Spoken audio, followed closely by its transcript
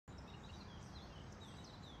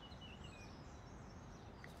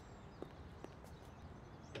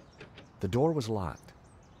The door was locked.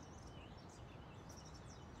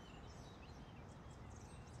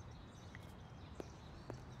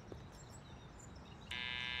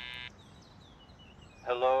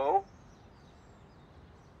 Hello?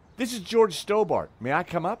 This is George Stobart. May I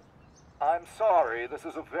come up? I'm sorry, this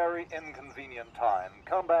is a very inconvenient time.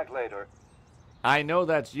 Come back later. I know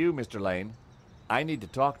that's you, Mr. Lane. I need to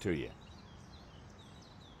talk to you.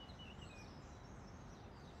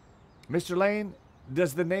 Mr. Lane,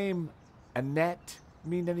 does the name Annette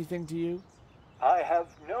mean anything to you? I have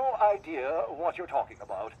no idea what you're talking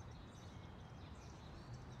about.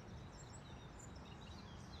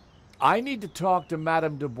 I need to talk to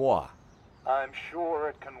Madame Dubois. I'm sure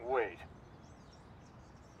it can wait.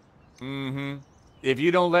 Mm-hmm. If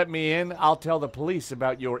you don't let me in, I'll tell the police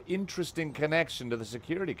about your interesting connection to the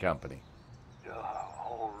security company.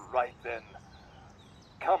 All right then.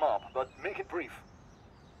 Come up, but make it brief.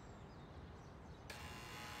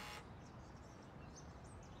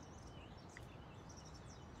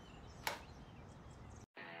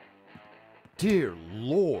 Dear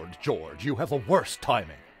Lord, George, you have the worst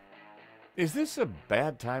timing. Is this a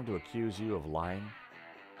bad time to accuse you of lying?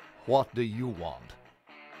 What do you want?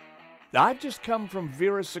 I've just come from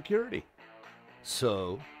Vera's security.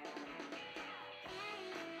 So?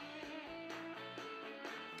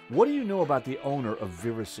 What do you know about the owner of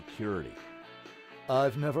Vera's security?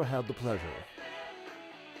 I've never had the pleasure.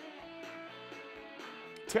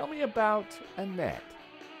 Tell me about Annette.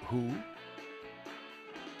 Who?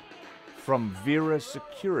 From Vera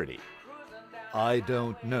Security. I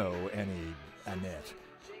don't know any Annette.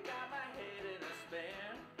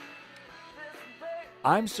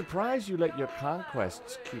 I'm surprised you let your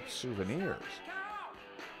conquests keep souvenirs.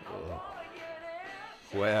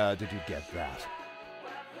 Where did you get that?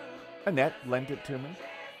 Annette lent it to me.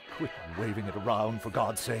 Quit waving it around, for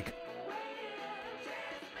God's sake.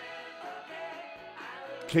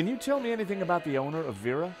 Can you tell me anything about the owner of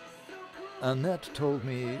Vera? Annette told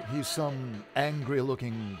me he's some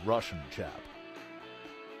angry-looking Russian chap.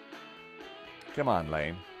 Come on,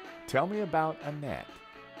 Lane. Tell me about Annette.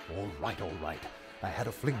 All right. I had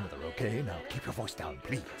a fling with her, okay? Now keep your voice down,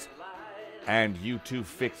 please. And you two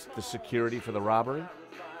fixed the security for the robbery?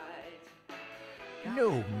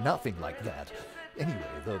 No, nothing like that.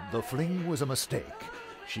 Anyway, the fling was a mistake.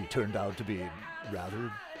 She turned out to be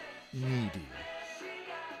rather needy.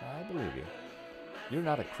 I believe you. You're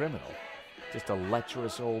not a criminal, just a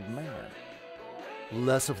lecherous old man.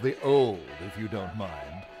 Less of the old, if you don't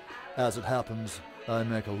mind. As it happens, I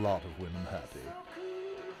make a lot of women happy.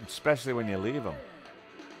 Especially when you leave them.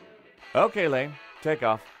 Okay, Lane, take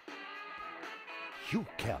off. You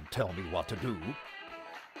can't tell me what to do.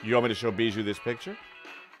 You want me to show Bijou this picture?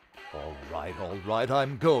 All right,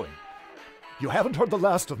 I'm going. You haven't heard the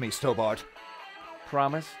last of me, Stobart.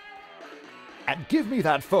 Promise? And give me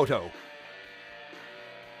that photo.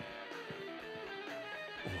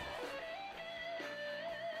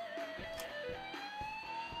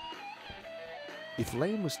 If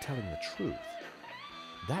Lane was telling the truth,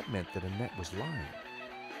 that meant that Annette was lying.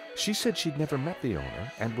 She said she'd never met the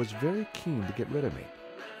owner and was very keen to get rid of me.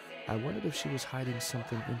 I wondered if she was hiding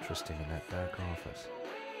something interesting in that back office.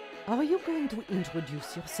 Are you going to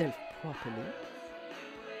introduce yourself properly?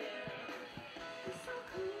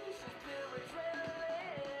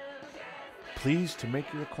 Pleased to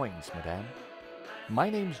make your acquaintance, madame.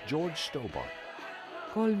 My name's George Stobart.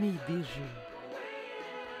 Call me Bijou.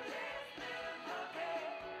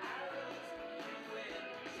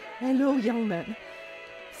 Hello, young man.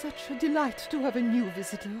 Such a delight to have a new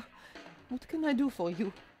visitor. What can I do for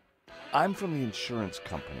you? I'm from the insurance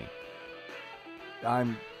company.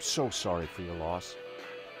 I'm so sorry for your loss.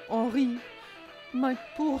 Henri, my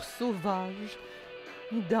poor sauvage.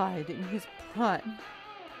 He died in his prime.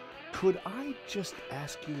 Could I just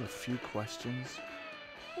ask you a few questions?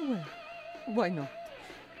 Well, why not?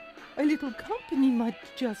 A little company might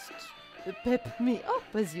just pep me up,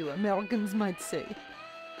 as you Americans might say.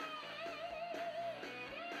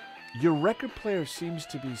 Your record player seems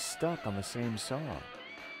to be stuck on the same song.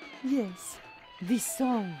 Yes, this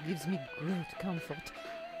song gives me great comfort.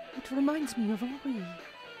 It reminds me of Henri.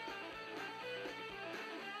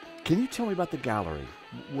 Can you tell me about the gallery?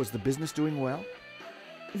 Was the business doing well?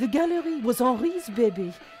 The gallery was Henri's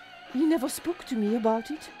baby. He never spoke to me about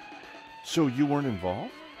it. So you weren't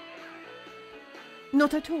involved?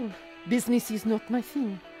 Not at all. Business is not my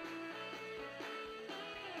thing.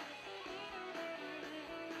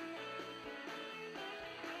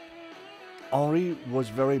 Henri was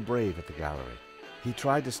very brave at the gallery. He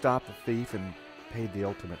tried to stop the thief and paid the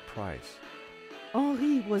ultimate price.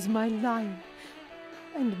 Henri was my lion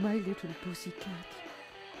and my little pussycat.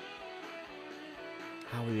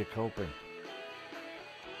 How are you coping?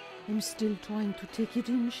 I'm still trying to take it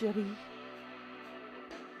in, chérie.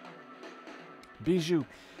 Bijou,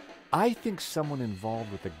 I think someone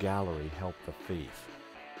involved with the gallery helped the thief.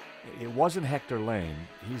 It wasn't Hector Lane.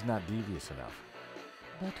 He's not devious enough.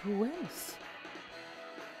 But who else?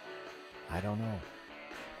 I don't know.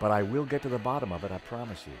 But I will get to the bottom of it, I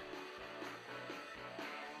promise you.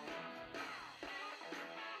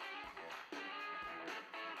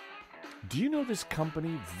 Do you know this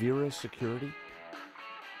company, Vera Security?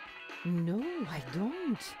 No, I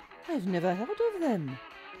don't. I've never heard of them.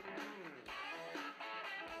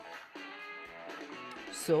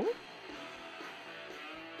 So?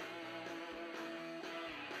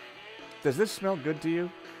 Does this smell good to you?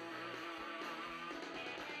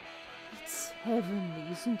 It's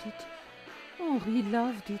heavenly, isn't it? Henri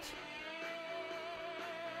loved it.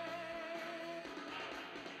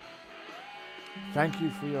 Thank you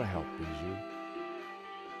for your help, Bijou.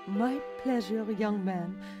 My pleasure, young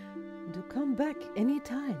man. Do come back any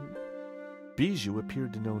time. Bijou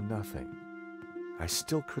appeared to know nothing. I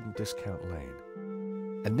still couldn't discount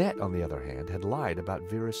Lane. Annette, on the other hand, had lied about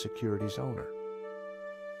Vera Security's owner.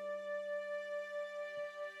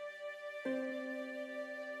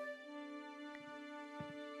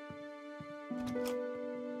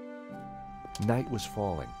 Night was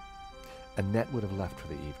falling. Annette would have left for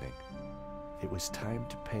the evening. It was time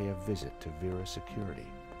to pay a visit to Vera Security.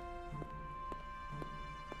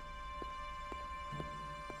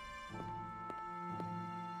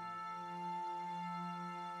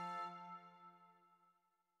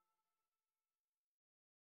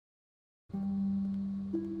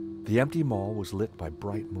 The empty mall was lit by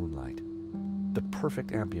bright moonlight, the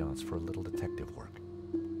perfect ambiance for a little detective work.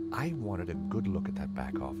 I wanted a good look at that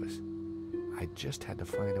back office. I just had to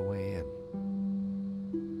find a way in.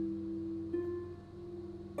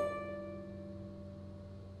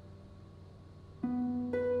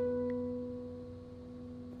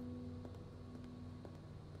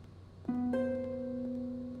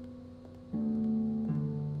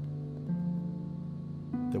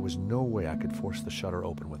 There was no way I could force the shutter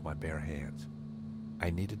open with my bare hands. I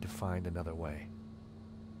needed to find another way.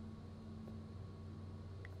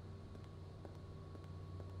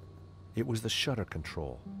 It was the shutter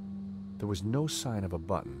control. There was no sign of a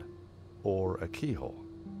button or a keyhole.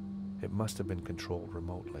 It must have been controlled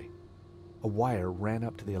remotely. A wire ran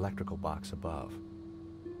up to the electrical box above.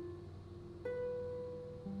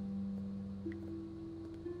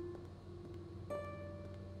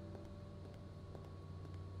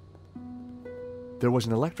 There was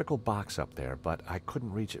an electrical box up there, but I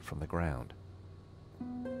couldn't reach it from the ground.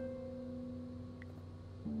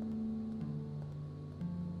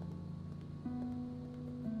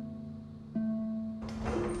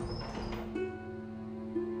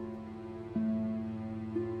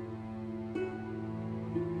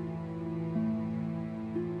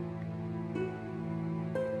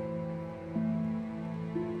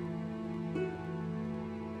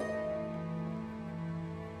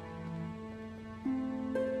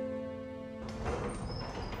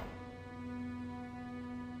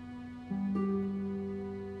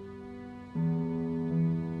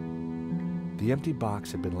 The empty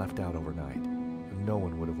box had been left out overnight, and no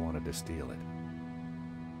one would have wanted to steal it.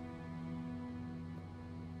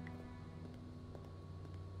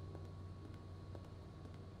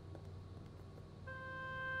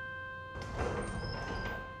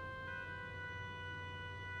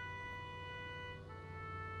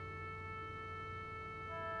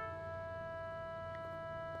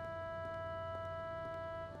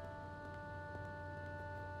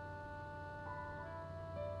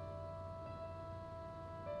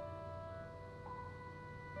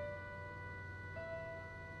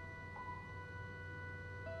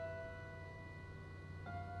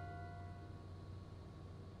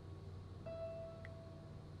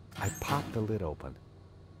 I popped the lid open.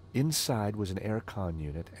 Inside was an aircon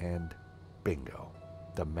unit and, bingo,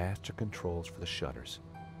 the master controls for the shutters.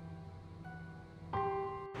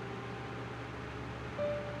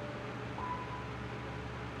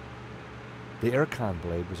 The aircon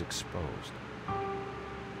blade was exposed.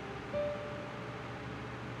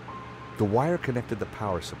 The wire connected the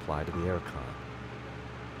power supply to the aircon.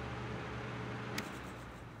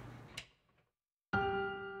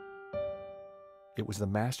 It was the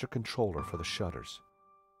master controller for the shutters.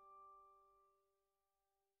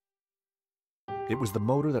 It was the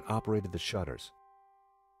motor that operated the shutters.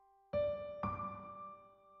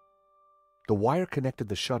 The wire connected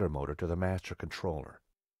the shutter motor to the master controller.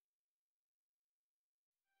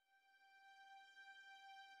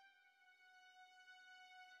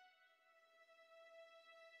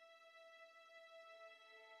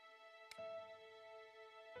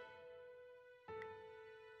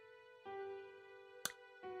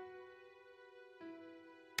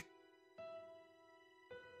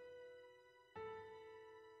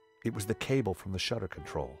 It was the cable from the shutter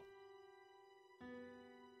control.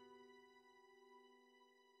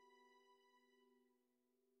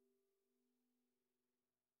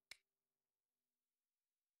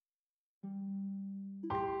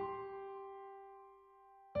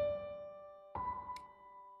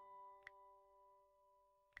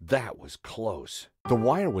 That was close. The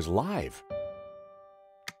wire was live.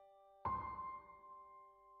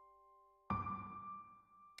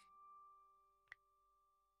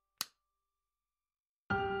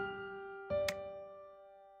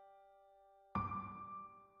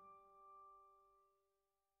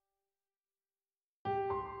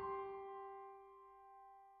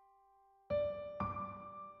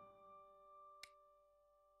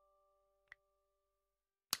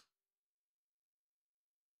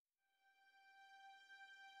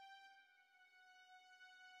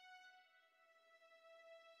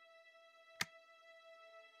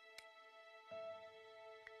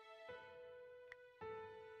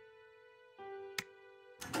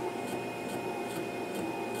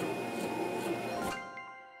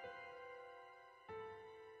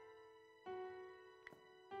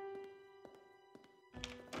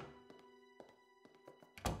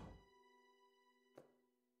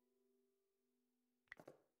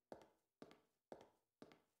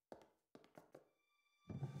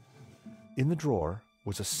 In the drawer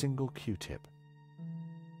was a single Q-tip.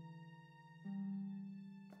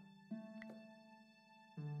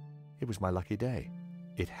 It was my lucky day.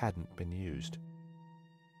 It hadn't been used.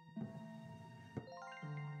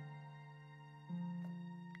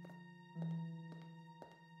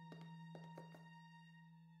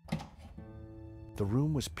 The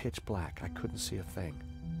room was pitch black. I couldn't see a thing.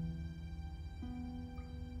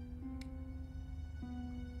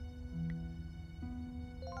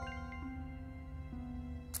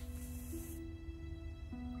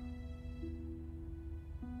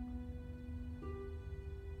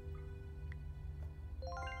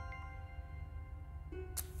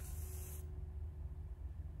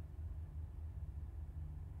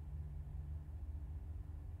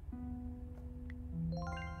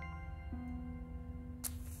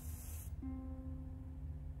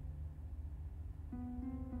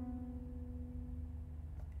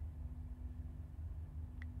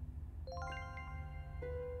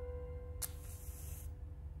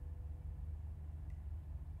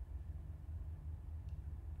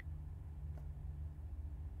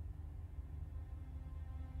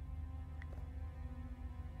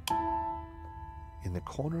 In the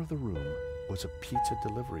corner of the room was a pizza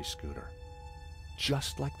delivery scooter,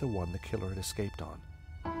 just like the one the killer had escaped on.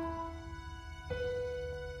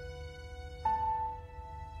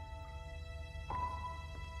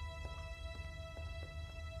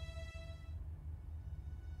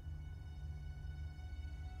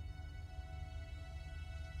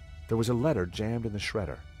 There was a letter jammed in the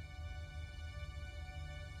shredder.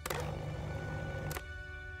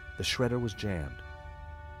 The shredder was jammed.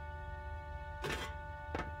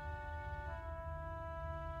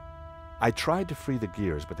 I tried to free the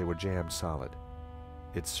gears, but they were jammed solid.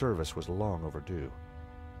 Its service was long overdue.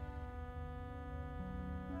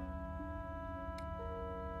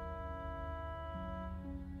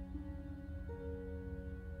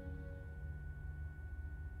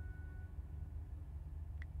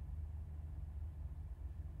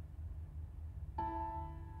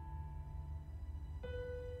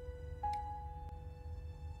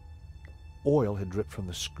 Oil had dripped from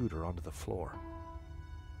the scooter onto the floor.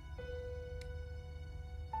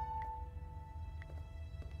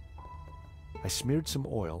 I smeared some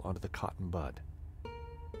oil onto the cotton bud.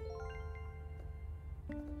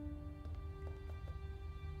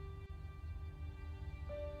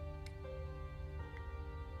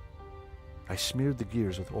 I smeared the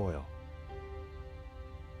gears with oil.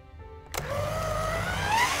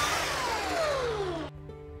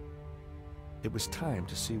 It was time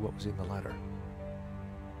to see what was in the letter.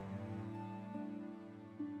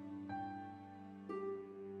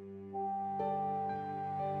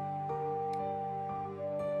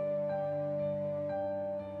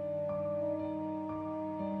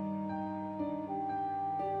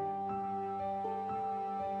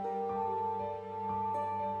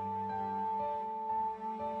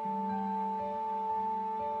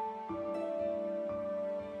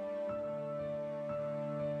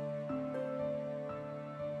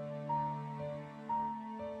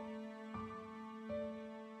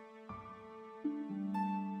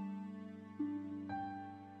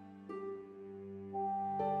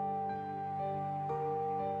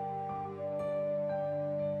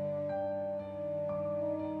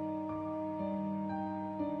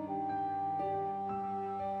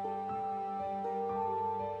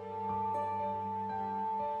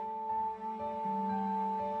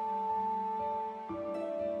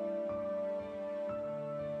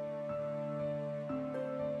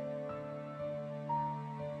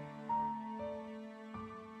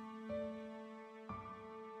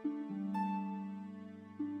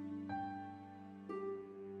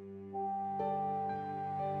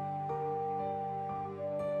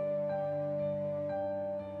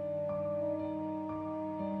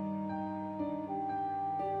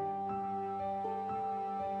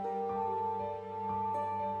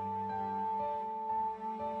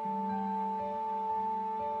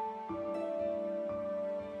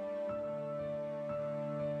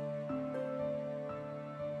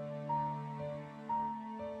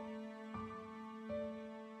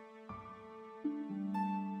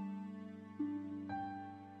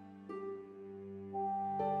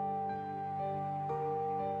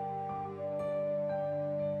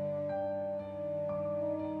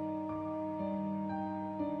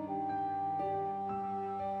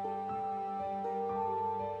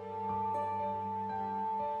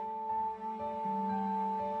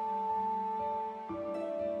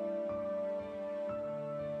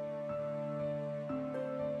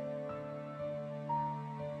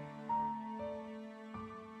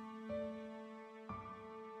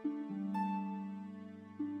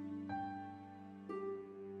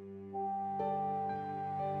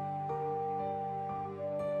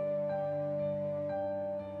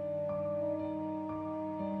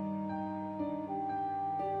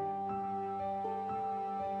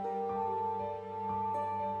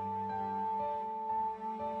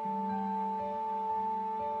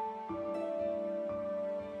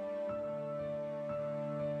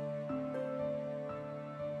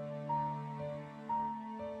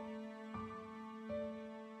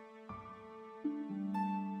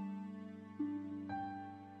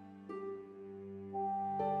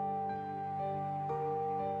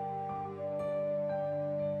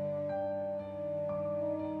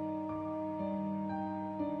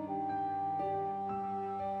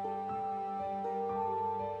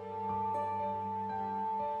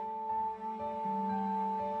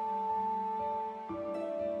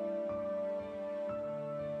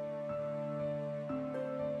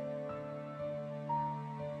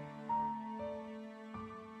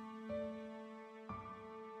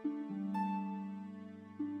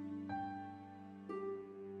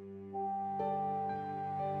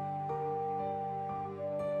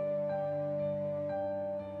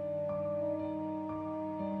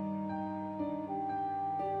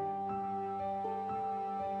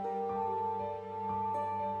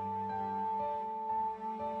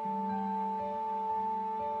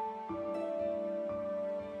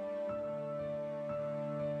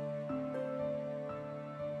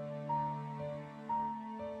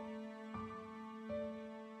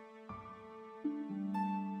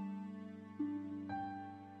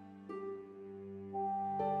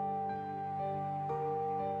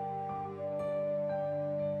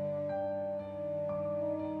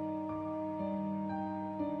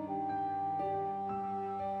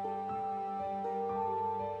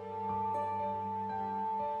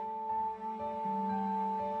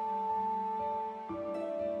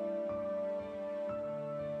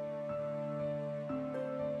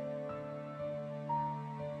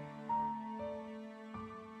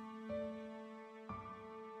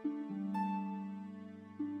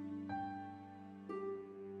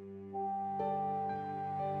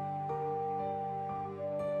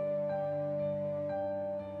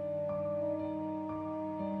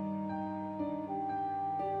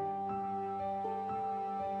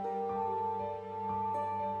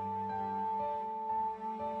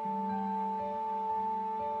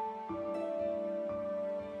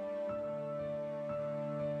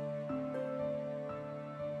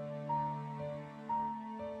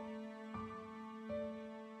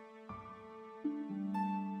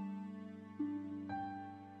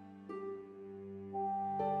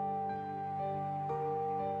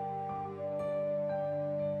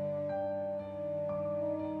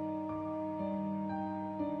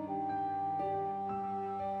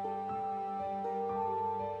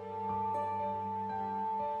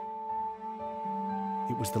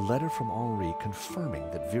 It was the letter from Henri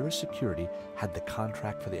confirming that Vera Security had the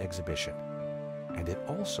contract for the exhibition. And it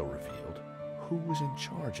also revealed who was in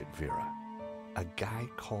charge at Vera. A guy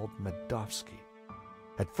called Medovsky.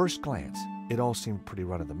 At first glance, it all seemed pretty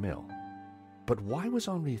run-of-the-mill. But why was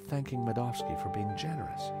Henri thanking Medovsky for being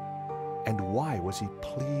generous? And why was he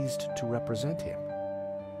pleased to represent him?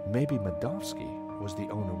 Maybe Medovsky was the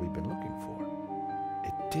owner we've been looking for.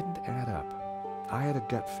 It didn't add up. I had a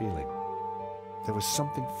gut feeling. There was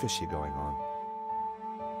something fishy going on.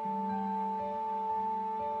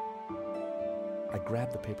 I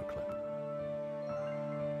grabbed the paperclip.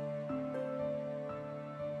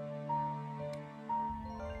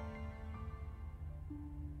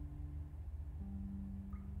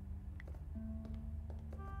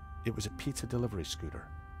 It was a pizza delivery scooter.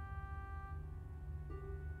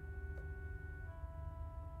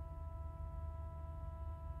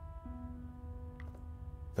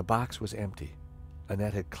 The box was empty.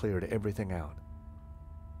 Annette had cleared everything out.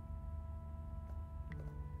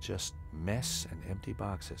 Just mess and empty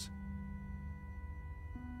boxes.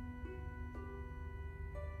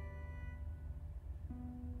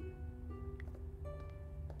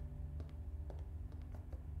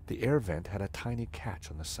 The air vent had a tiny catch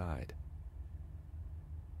on the side.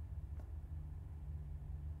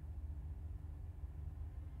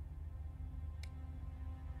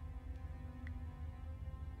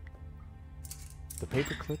 The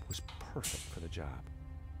paperclip was perfect for the job.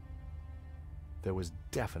 There was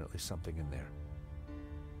definitely something in there.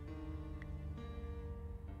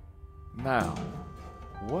 Now,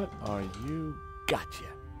 what are you? Gotcha.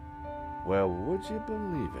 Well, would you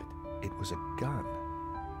believe it? It was a gun.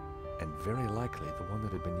 And very likely the one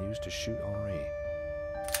that had been used to shoot Henri.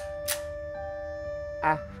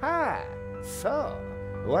 Aha! So,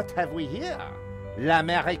 what have we here?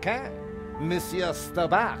 L'Américain, Monsieur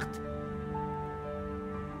Stobart.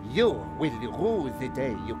 You will rue the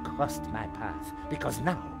day you crossed my path, because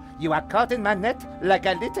now you are caught in my net like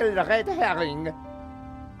a little red herring.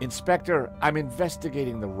 Inspector, I'm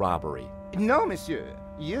investigating the robbery. No, monsieur.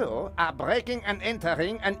 You are breaking and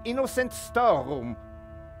entering an innocent storeroom.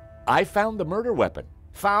 I found the murder weapon.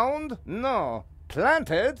 Found? No.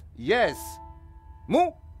 Planted? Yes.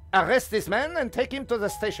 Mou, arrest this man and take him to the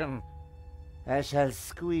station. I shall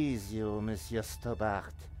squeeze you, Monsieur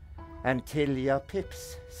Stobart, until your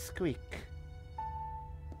pips squeak.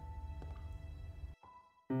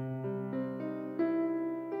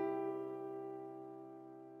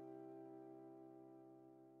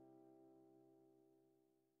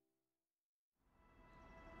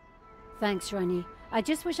 Thanks, Ronnie. I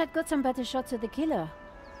just wish I'd got some better shots of the killer.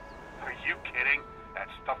 Are you kidding? That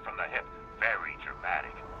stuff from the hip, very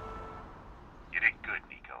dramatic. You did good,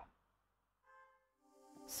 Nico.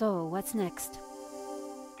 So, what's next?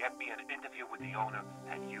 Get me an interview with the owner,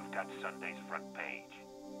 and you've got Sunday's front page.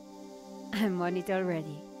 I'm on it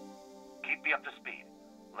already. Keep me up to speed.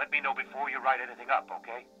 Let me know before you write anything up,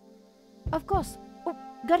 okay? Of course. Oh,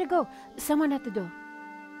 gotta go. Someone at the door.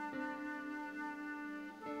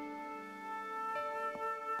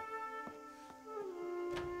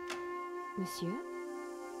 Monsieur?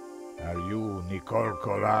 Are you Nicole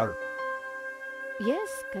Collard? Yes,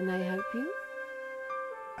 can I help you?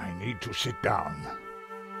 I need to sit down.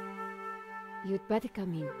 You'd better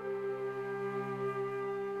come in.